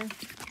 don't care.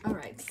 All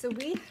right, so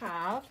we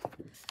have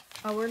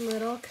our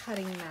little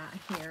cutting mat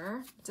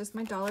here, just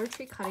my Dollar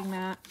Tree cutting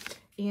mat.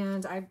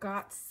 And I've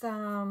got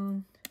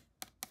some,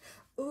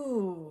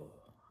 ooh,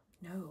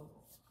 no,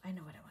 I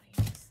know what I want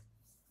to use.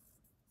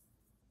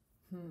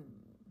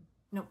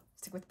 No,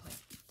 stick with the plain,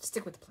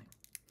 stick with the plain.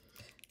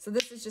 So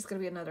this is just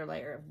gonna be another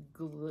layer of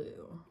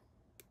glue.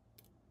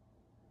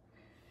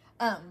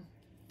 I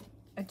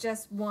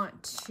just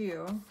want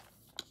to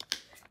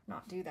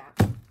not do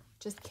that.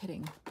 Just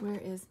kidding. Where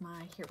is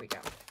my, here we go.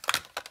 I'm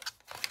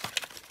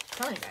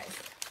telling you guys,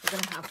 we're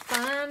gonna have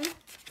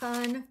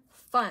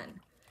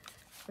fun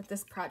with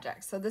this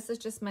project. So this is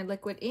just my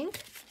liquid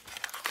ink,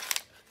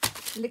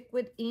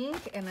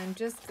 and I'm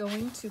just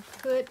going to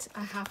put,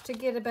 I have to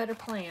get a better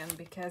plan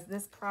because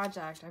this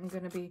project, I'm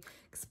gonna be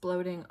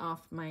exploding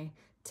off my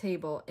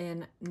table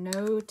in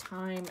no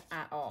time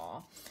at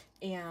all.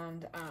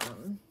 And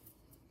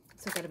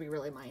so I gotta be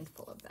really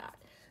mindful of that.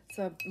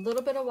 So a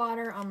little bit of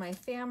water on my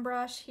fan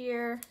brush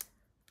here.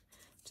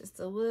 Just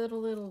a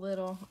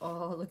little.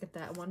 Oh, look at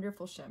that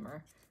wonderful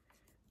shimmer.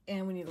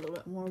 And we need a little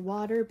bit more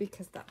water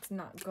because that's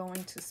not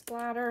going to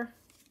splatter.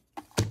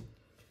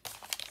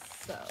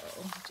 So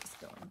just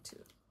going to,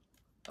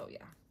 oh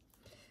yeah,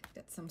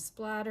 get some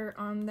splatter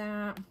on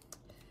that.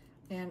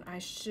 And I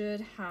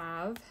should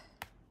have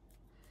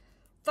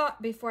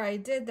thought before I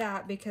did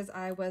that, because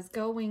I was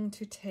going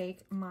to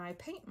take my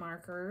paint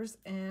markers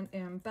and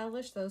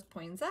embellish those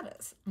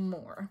poinsettias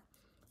more.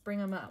 Bring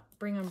them up,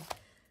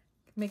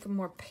 make them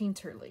more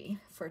painterly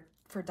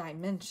for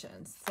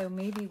dimensions. So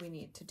maybe we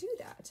need to do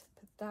that.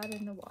 Put that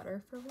in the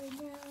water for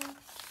right now.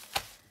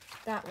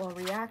 That will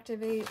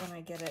reactivate when I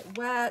get it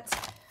wet.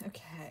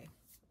 Okay.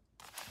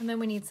 And then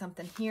we need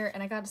something here,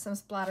 and I got some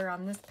splatter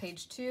on this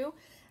page too,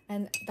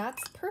 and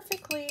that's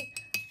perfectly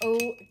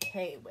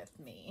okay with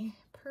me.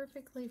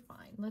 Perfectly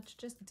fine. Let's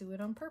just do it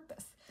on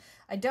purpose.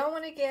 I don't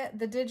want to get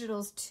the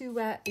digitals too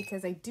wet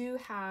because I do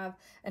have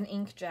an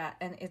inkjet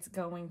and it's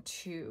going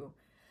to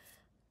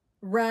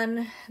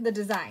run the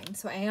design.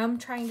 So I am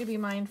trying to be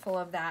mindful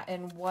of that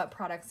and what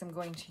products I'm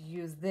going to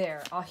use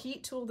there. I'll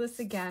heat tool this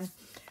again.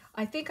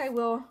 I think I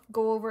will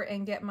go over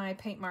and get my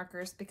paint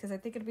markers because I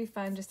think it'd be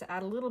fun just to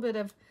add a little bit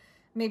of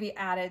maybe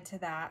added to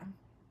that.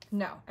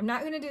 No, I'm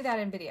not going to do that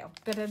in video,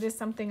 but it is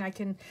something I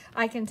can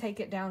take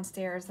it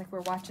downstairs like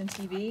we're watching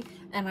TV,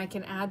 and I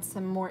can add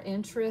some more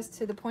interest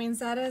to the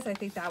poinsettias. I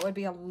think that would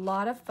be a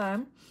lot of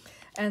fun.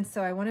 And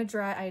so I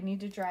need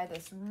to dry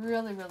this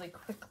really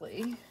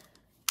quickly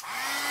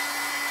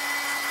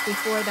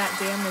before that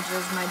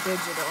damages my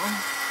digital.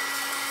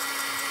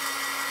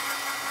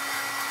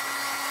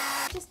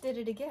 I just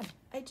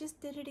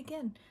did it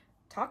again.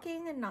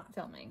 Talking and not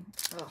filming.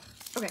 Ugh.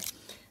 Okay.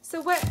 So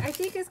what I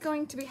think is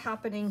going to be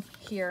happening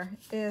here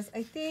is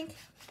I think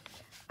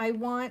I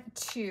want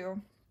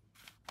to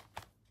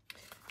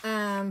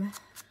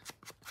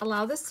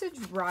allow this to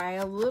dry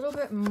a little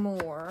bit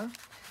more.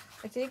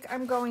 I think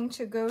I'm going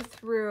to go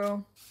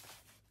through,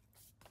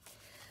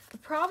 the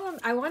problem,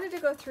 I wanted to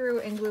go through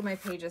and glue my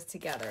pages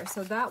together.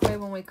 So that way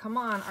when we come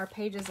on, our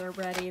pages are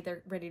ready,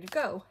 they're ready to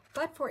go.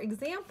 But for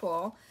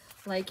example,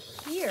 like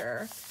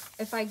here,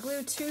 if I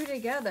glue two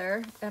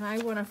together and I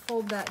want to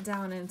fold that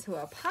down into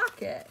a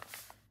pocket,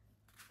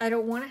 I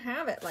don't want to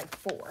have it like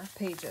 4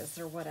 pages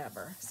or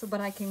whatever. So,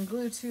 but I can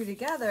glue two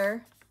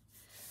together,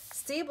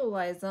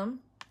 stabilize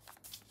them.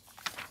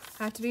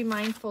 Have to be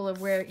mindful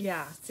of where,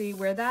 yeah, see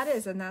where that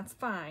is, and that's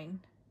fine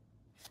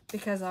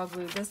because I'll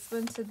glue this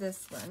one to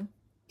this one.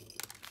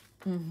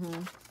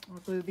 I'll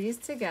glue these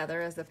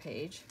together as a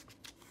page.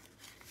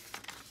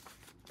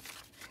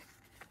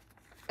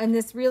 And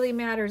this really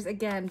matters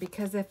again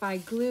because if I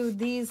glue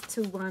these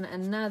to one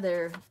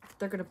another,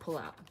 they're going to pull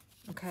out,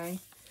 okay?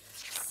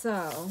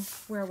 So,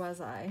 where was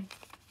I?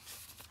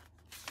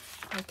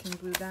 I can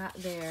glue that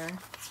there.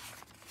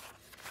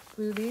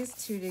 Glue these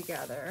two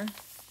together.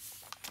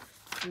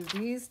 Glue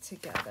these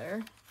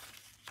together.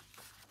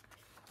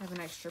 I have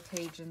an extra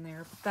page in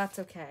there, but that's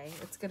okay.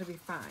 It's going to be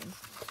fine.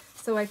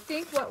 So I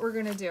think what we're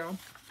going to do,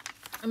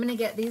 I'm going to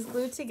get these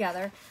glued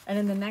together, and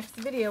in the next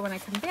video when I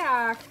come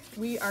back,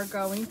 we are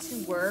going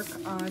to work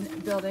on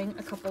building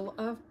a couple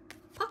of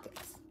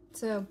pockets.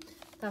 So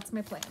that's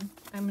my plan.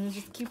 I'm going to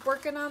just keep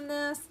working on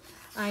this.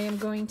 I am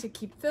going to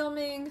keep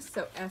filming,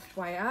 so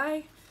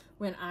FYI,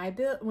 when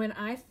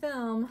I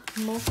film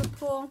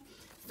multiple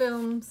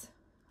films,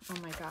 oh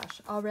my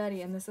gosh,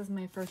 already, and this is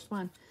my first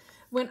one.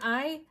 When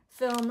I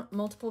film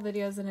multiple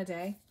videos in a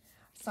day,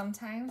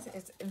 sometimes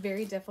it's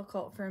very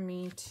difficult for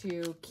me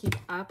to keep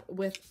up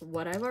with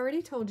what I've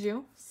already told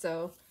you.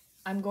 So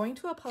I'm going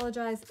to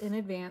apologize in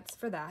advance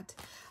for that.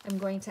 I'm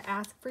going to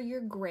ask for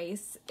your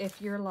grace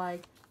if you're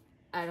like,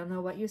 I don't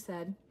know what you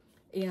said,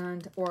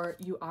 or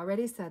you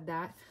already said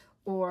that,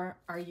 or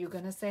are you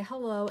gonna say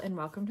hello and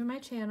welcome to my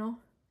channel?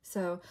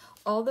 So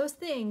all those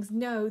things,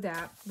 know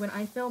that when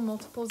I film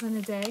multiples in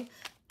a day,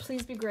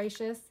 please be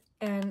gracious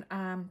and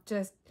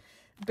just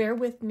bear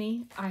with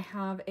me. I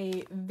have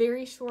a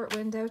very short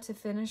window to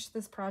finish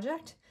this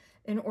project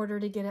in order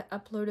to get it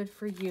uploaded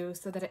for you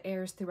so that it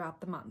airs throughout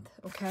the month,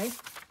 okay?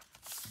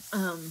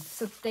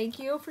 So thank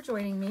you for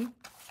joining me.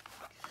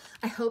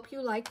 I hope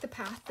you like the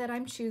path that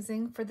I'm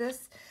choosing for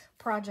this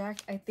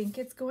project. I think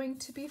it's going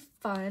to be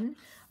fun.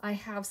 I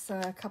have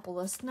a couple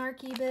of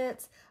snarky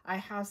bits. I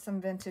have some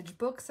vintage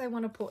books I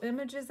want to pull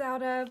images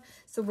out of.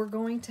 So we're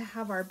going to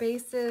have our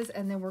bases,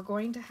 and then we're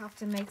going to have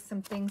to make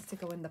some things to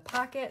go in the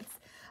pockets.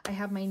 I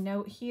have my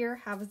note here,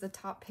 have as the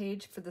top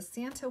page for the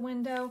Santa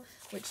window,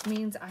 which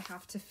means I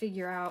have to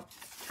figure out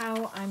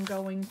how I'm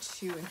going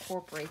to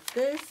incorporate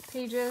this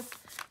pages.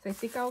 So I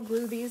think I'll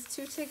glue these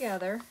two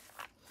together.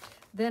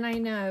 Then I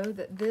know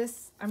that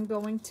this I'm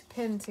going to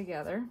pin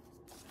together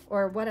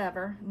or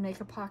whatever, make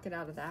a pocket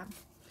out of that.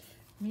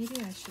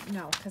 Maybe I should,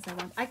 no, because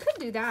I could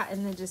do that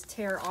and then just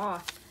tear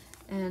off.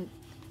 And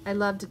I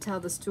love to tell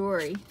the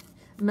story,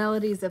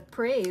 melodies of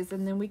praise,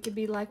 and then we could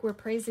be like we're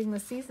praising the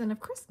season of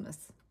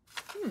Christmas.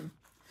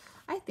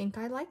 I think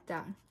I like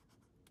that.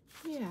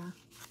 Yeah,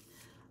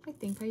 I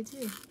think I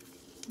do.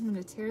 I'm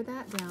going to tear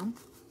that down,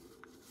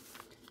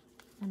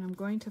 and I'm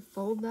going to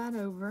fold that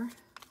over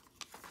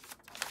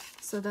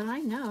so that I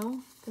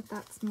know that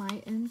that's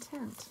my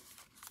intent.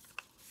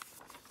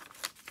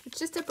 It's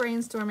just a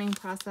brainstorming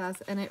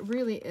process, and it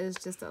really is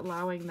just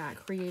allowing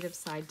that creative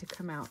side to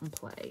come out and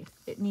play.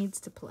 It needs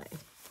to play.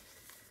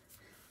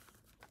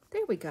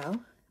 There we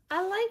go.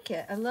 I like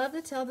it. I love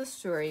to tell the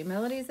story.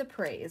 Melodies of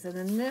praise. And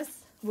then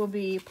this will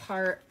be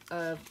part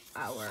of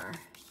our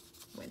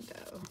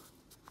window.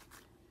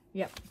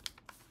 Yep.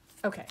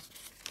 Okay.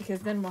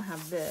 Because then we'll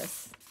have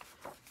this,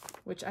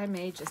 which I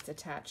may just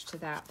attach to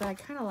that. But I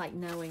kind of like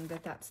knowing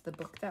that that's the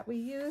book that we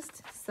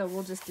used. So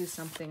we'll just do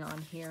something on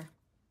here.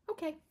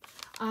 Okay.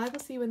 I will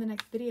see you in the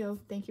next video.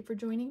 Thank you for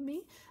joining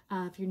me.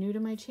 If you're new to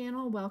my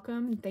channel,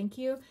 welcome. Thank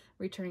you.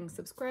 Returning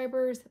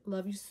subscribers,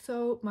 love you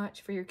so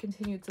much for your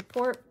continued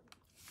support.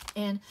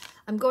 And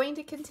I'm going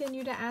to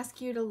continue to ask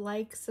you to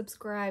like,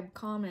 subscribe,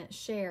 comment,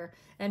 share,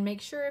 and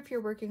make sure if you're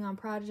working on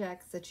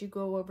projects that you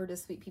go over to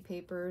Sweet Pea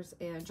Papers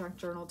and Junk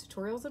Journal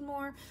Tutorials and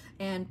more,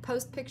 and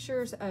post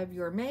pictures of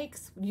your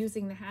makes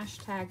using the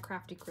hashtag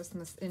Crafty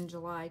Christmas in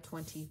July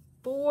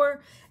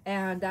 24,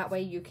 and that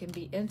way you can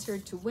be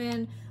entered to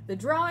win the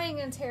drawing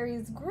in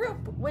Terry's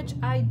group, which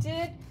I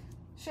did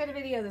share a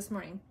video this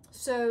morning.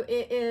 So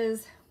it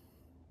is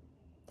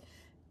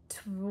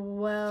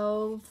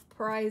 12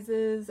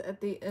 prizes at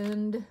the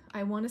end.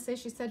 I want to say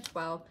she said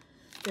 12.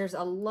 There's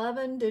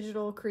 11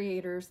 digital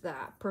creators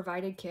that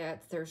provided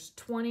kits. There's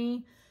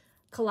 20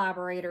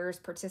 collaborators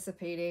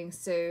participating.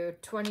 So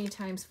 20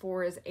 times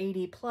 4 is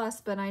 80 plus,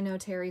 but I know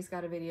Terry's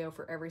got a video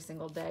for every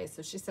single day.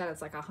 So she said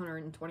it's like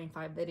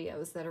 125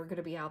 videos that are going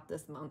to be out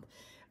this month.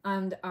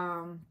 And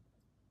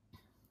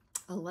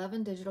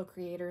 11 digital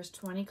creators,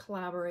 20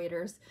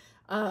 collaborators.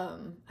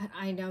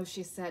 I know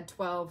she said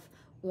 12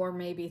 or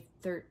maybe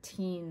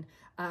 13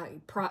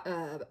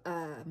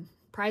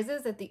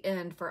 prizes at the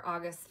end for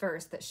August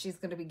 1st that she's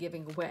going to be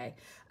giving away.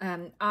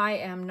 I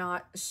am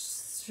not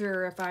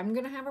sure if I'm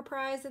going to have a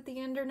prize at the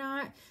end or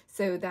not,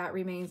 so that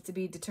remains to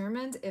be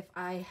determined. If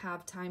I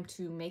have time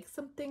to make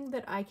something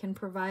that I can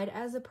provide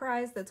as a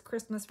prize that's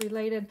Christmas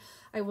related,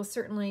 I will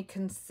certainly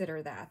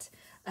consider that.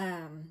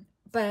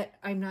 But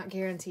I'm not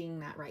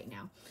guaranteeing that right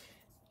now.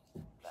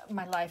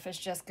 My life is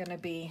just going to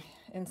be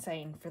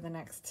insane for the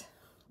next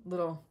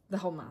the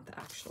whole month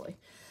actually.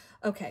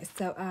 Okay,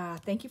 so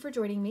thank you for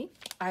joining me.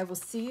 I will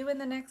see you in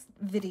the next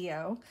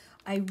video.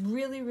 I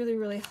really, really,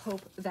 really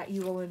hope that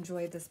you will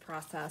enjoy this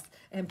process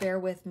and bear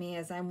with me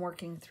as I'm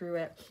working through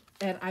it.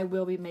 And I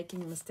will be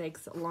making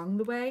mistakes along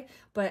the way,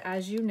 but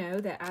as you know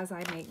that as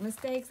I make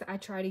mistakes, I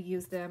try to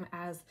use them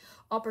as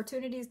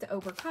opportunities to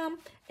overcome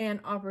and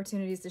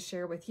opportunities to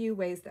share with you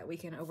ways that we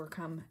can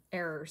overcome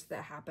errors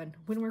that happen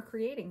when we're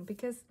creating,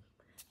 because,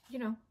 you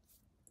know,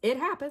 it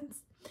happens.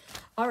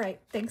 All right,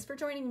 thanks for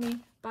joining me.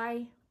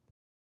 Bye.